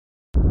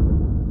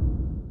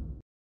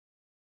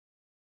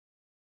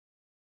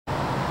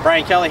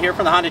Brian Kelly here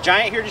from the Honda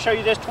Giant, here to show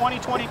you this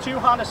 2022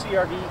 Honda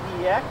CR-V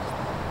EX.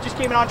 Just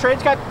came in on trade.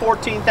 It's got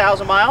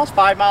 14,000 miles,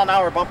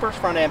 5-mile-an-hour bumpers,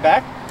 front and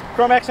back,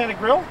 chrome accented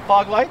grille,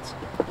 fog lights,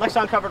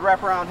 Lexan covered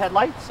wraparound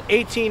headlights,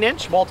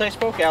 18-inch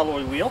multi-spoke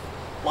alloy wheel,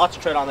 lots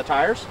of tread on the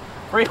tires,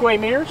 breakaway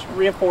mirrors,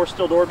 reinforced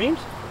steel door beams,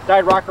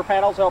 dyed rocker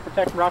panels, L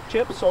protection rock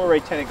chips, solar ray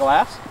tinted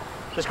glass.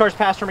 This car's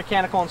passed for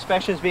mechanical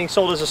inspections, being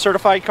sold as a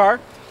certified car,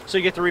 so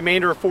you get the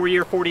remainder of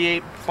 4-year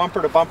 48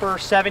 bumper to bumper,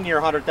 7-year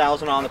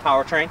 100,000 on the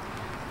powertrain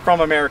from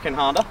American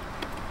Honda.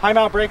 High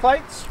mount brake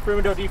lights, rear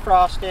window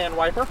defrost and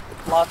wiper,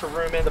 lots of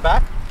room in the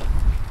back.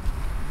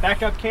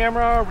 Backup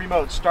camera,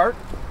 remote start,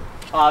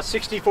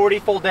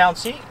 60/40 fold down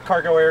seat,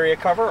 cargo area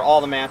cover, all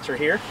the mats are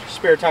here,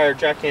 spare tire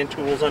jack and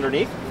tools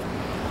underneath.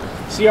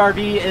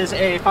 CR-V is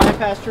a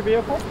 5-passenger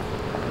vehicle,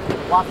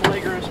 lots of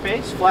legroom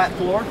space, flat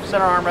floor,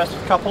 center armrest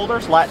with cup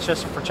holders, latch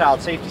system for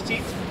child safety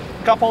seats,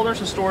 cup holders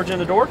and storage in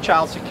the door,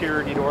 child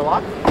security door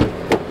lock,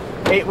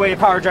 8-way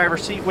power driver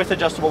seat with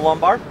adjustable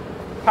lumbar,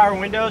 power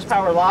windows,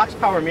 power locks,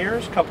 power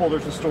mirrors, cup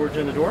holders and storage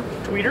in the door,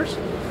 tweeters.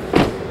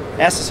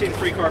 Ask to see the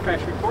free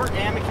CARFAX report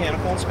and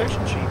mechanical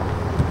inspection sheet.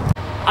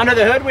 Under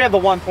the hood we have the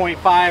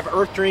 1.5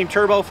 Earth Dream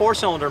Turbo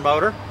 4-cylinder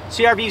motor.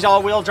 CR-V's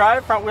all-wheel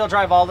drive, front wheel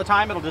drive all the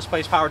time. It'll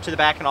displace power to the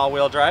back and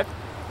all-wheel drive.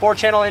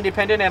 4-channel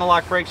independent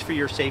analog brakes for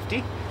your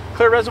safety.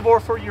 Clear reservoir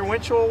for your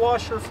windshield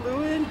washer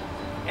fluid.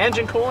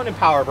 Engine coolant and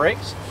power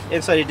brakes.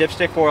 Insulated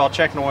dipstick for oil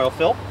check and oil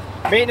fill.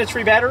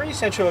 Maintenance-free battery,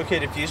 centrally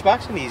located fuse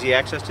box, and easy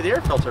access to the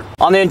air filter.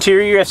 On the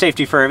interior, you have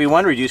safety for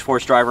everyone. Reduced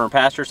force driver and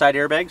passenger side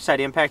airbags, side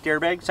impact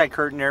airbags, side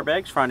curtain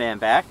airbags, front and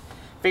back.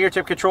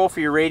 Fingertip control for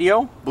your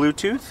radio,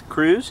 Bluetooth,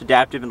 cruise,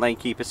 adaptive and lane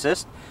keep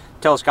assist,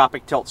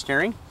 telescopic tilt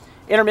steering.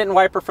 Intermittent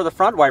wiper for the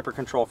front, wiper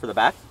control for the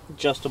back.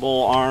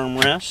 Adjustable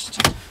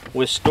armrest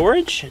with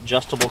storage,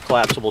 adjustable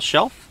collapsible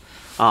shelf.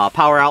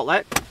 Power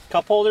outlet,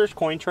 cup holders,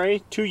 coin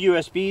tray, 2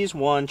 USBs,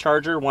 1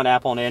 charger, 1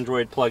 Apple and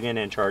Android plug-in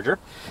and charger.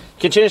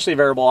 Continuously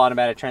variable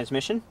automatic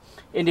transmission.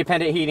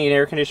 Independent heating and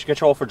air conditioning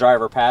control for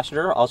driver and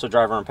passenger, also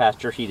driver and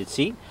passenger heated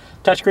seat.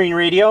 Touchscreen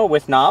radio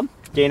with knob,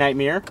 day-night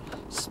mirror,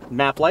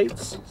 map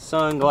lights,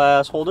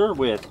 sunglass holder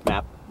with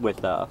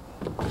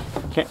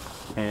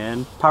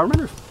and power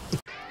mirrors.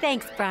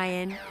 Thanks,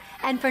 Brian.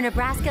 And for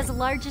Nebraska's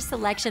largest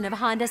selection of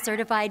Honda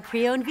certified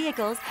pre-owned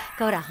vehicles,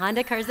 go to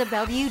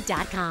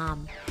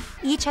HondaCarsOfBellevue.com.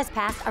 Each has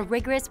passed a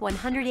rigorous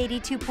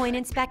 182-point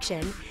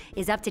inspection,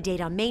 is up to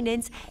date on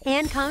maintenance,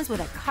 and comes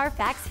with a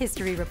CARFAX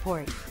history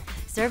report.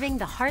 Serving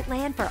the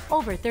heartland for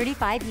over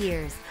 35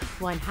 years,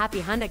 one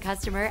happy Honda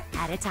customer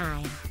at a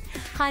time.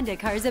 Honda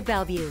Cars of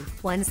Bellevue,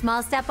 one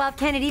small step off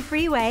Kennedy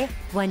Freeway,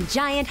 one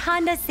giant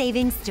Honda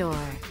savings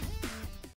store.